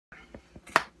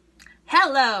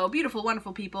Hello, beautiful,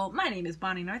 wonderful people. My name is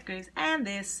Bonnie Northgraves, and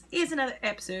this is another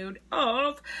episode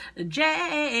of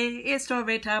J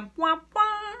Story Time. Wah,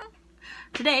 wah.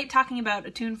 Today, talking about a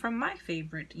tune from my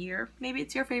favorite year. Maybe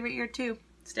it's your favorite year too.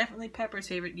 It's definitely Pepper's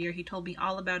favorite year. He told me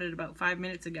all about it about 5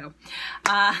 minutes ago.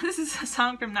 This is a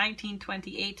song from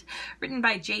 1928, written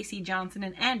by J.C. Johnson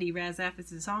and Andy Razaf.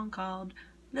 It's a song called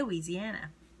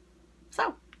Louisiana.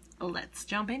 So, let's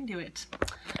jump into it.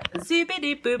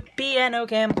 Zippity boop piano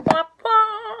cam. Wah,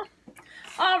 wah.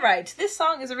 Alright, this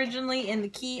song is originally in the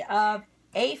key of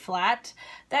A flat.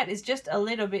 That is just a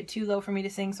little bit too low for me to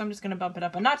sing, so I'm just going to bump it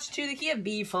up a notch to the key of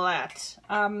B flat.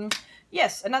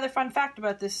 Yes, another fun fact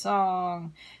about this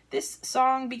song. This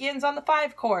song begins on the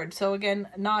 5 chord, so again,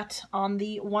 not on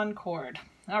the 1 chord.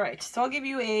 Alright, so I'll give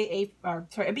you a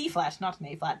B flat, not an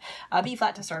A flat. A B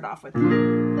flat to start off with.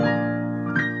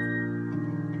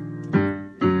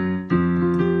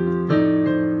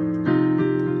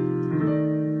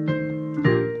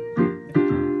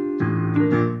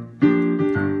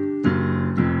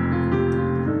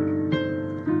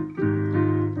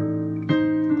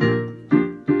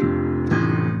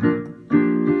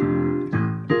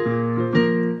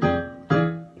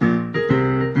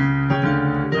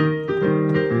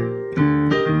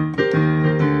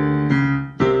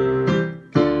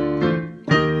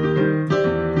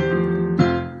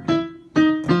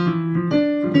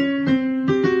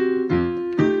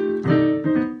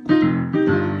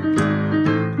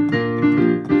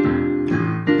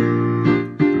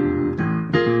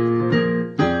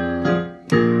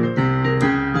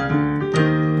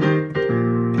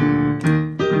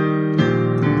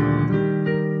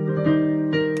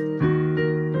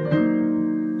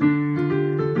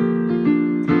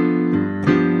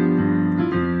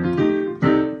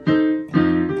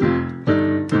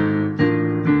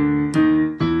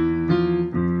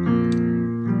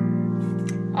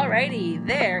 Alrighty,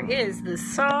 there is the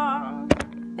song.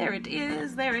 There it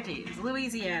is,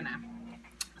 Louisiana.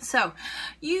 So,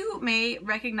 you may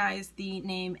recognize the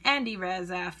name Andy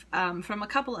Razaf from a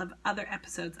couple of other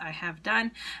episodes I have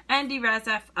done. Andy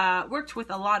Razaf worked with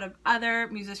a lot of other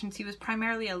musicians. He was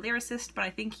primarily a lyricist, but I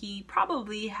think he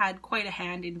probably had quite a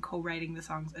hand in co-writing the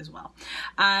songs as well.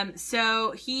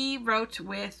 So, he wrote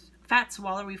with Fats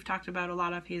Waller. We've talked about a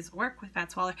lot of his work with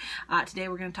Fats Waller. Today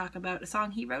we're going to talk about a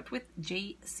song he wrote with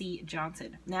J.C.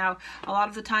 Johnson. Now, a lot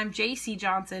of the time, J.C.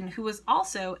 Johnson, who was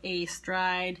also a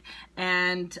stride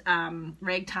and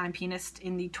ragtime pianist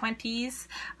in the 20s,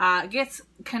 gets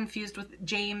confused with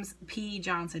James P.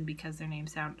 Johnson because their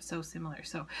names sound so similar.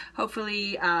 So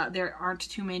hopefully there aren't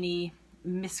too many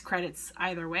miscredits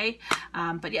either way.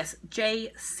 But yes,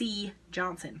 J.C.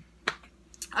 Johnson.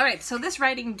 Alright, so this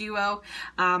writing duo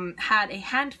had a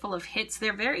handful of hits.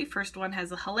 Their very first one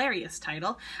has a hilarious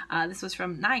title. This was from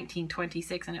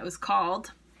 1926, and it was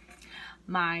called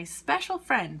My Special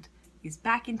Friend is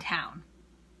Back in Town.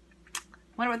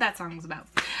 Wonder what that song was about.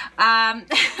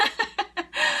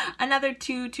 Another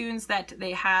 2 tunes that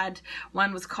they had,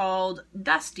 one was called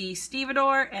Dusty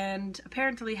Stevedore, and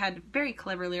apparently had very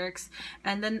clever lyrics.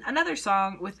 And then another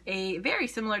song with a very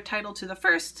similar title to the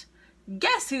first,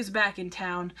 Guess Who's Back in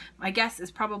Town? My guess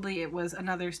is probably it was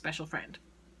another special friend.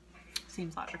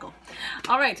 Seems logical.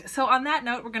 Alright, so on that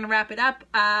note, we're going to wrap it up.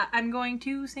 I'm going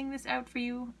to sing this out for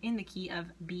you in the key of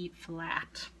B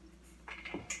flat.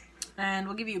 And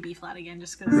we'll give you a B flat again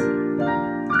just because,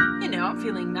 you know, I'm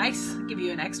feeling nice. I'll give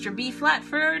you an extra B flat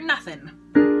for nothing.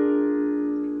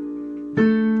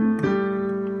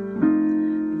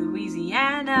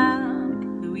 Louisiana,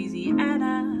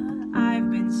 Louisiana,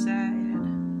 I've been sad.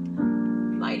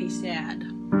 Mighty sad.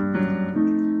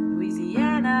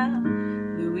 Louisiana,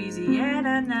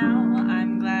 Louisiana, now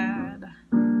I'm glad,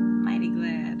 mighty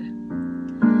glad.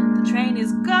 The train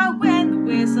is going, the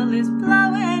whistle is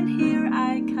blowing, here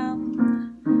I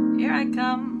come, here I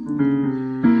come.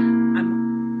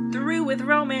 I'm through with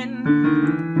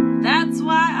roaming, that's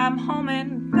why I'm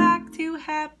homing back to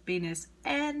happiness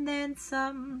and then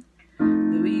some.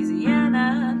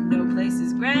 Louisiana, no place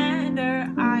is grander,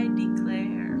 I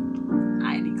declare.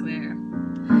 I declare.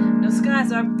 No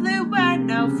skies are bluer,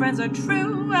 no friends are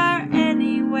truer,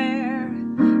 anywhere,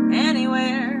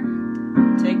 anywhere.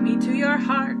 Take me to your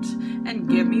heart and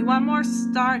give me one more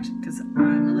start, 'cause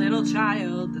I'm a little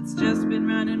child that's just been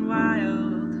running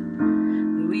wild.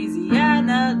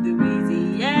 Louisiana,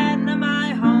 Louisiana,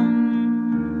 my home.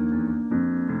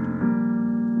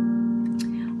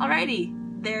 Alrighty,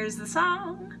 there's the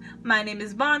song. My name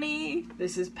is Bonnie.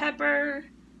 This is Pepper.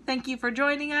 Thank you for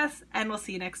joining us, and we'll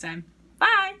see you next time.